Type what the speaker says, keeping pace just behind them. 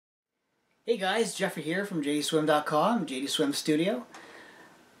Hey guys, Jeffrey here from JDSwimm.com, JDSwimm Studio.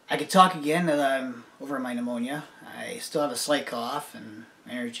 I could talk again that I'm over my pneumonia. I still have a slight cough and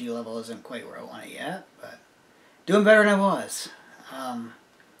my energy level isn't quite where I want it yet, but doing better than I was.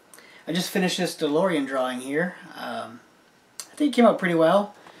 I just finished this DeLorean drawing here. I think it came out pretty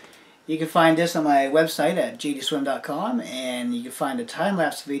well. You can find this on my website at JDSwimm.com, and you can find a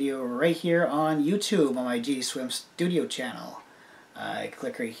time-lapse video right here on YouTube on my JDSwimm Studio channel.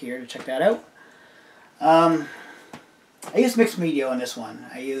 Click right here to check that out. I used mixed media on this one.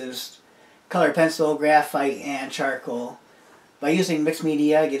 I used colored pencil, graphite, and charcoal. By using mixed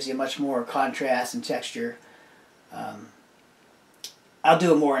media, it gives you much more contrast and texture. I'll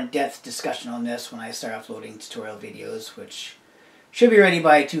do a more in-depth discussion on this when I start uploading tutorial videos, which should be ready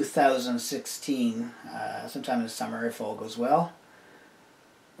by 2016, sometime in the summer if all goes well.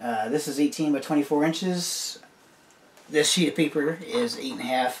 This is 18 by 24 inches. This sheet of paper is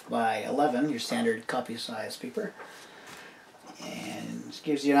 8.5 by 11, your standard copy size paper. And it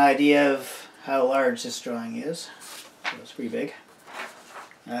gives you an idea of how large this drawing is. So it's pretty big.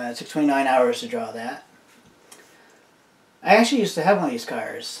 It took 29 hours to draw that. I actually used to have one of these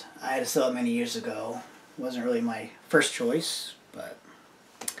cars. I had to sell it many years ago. It wasn't really my first choice, but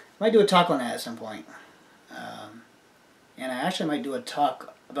I might do a talk on that at some point. And I actually might do a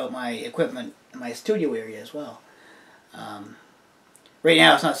talk about my equipment in my studio area as well. Right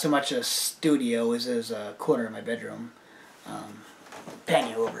now it's not so much a studio as it is a corner of my bedroom. Pan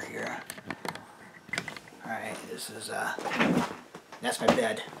you over here. Alright, this is that's my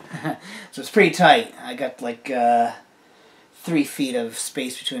bed. So it's pretty tight. I got like 3 feet of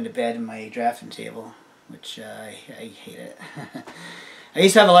space between the bed and my drafting table, which I hate it. I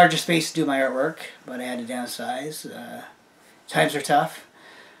used to have a larger space to do my artwork, but I had to downsize. Times are tough.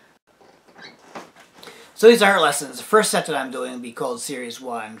 So these art lessons, the first set that I'm doing will be called Series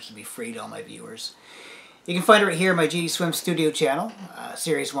 1, which will be free to all my viewers. You can find it right here on my JDSwimm Studio channel.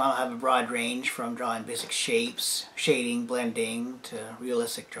 Series 1 will have a broad range from drawing basic shapes, shading, blending, to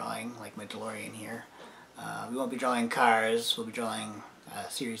realistic drawing, like my DeLorean here. We won't be drawing cars, we'll be drawing a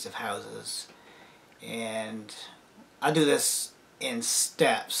series of houses. And I'll do this in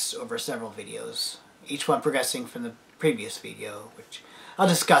steps over several videos, each one progressing from the previous video, which I'll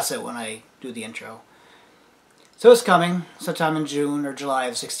discuss it when I do the intro. So it's coming sometime in June or July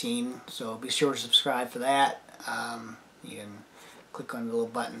of 16, so be sure to subscribe for that. You can click on the little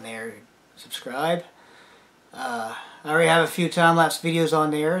button there, subscribe. I already have a few time-lapse videos on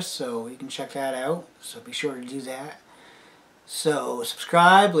there, so you can check that out, so be sure to do that. So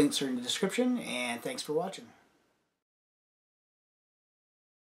subscribe, links are in the description, and thanks for watching.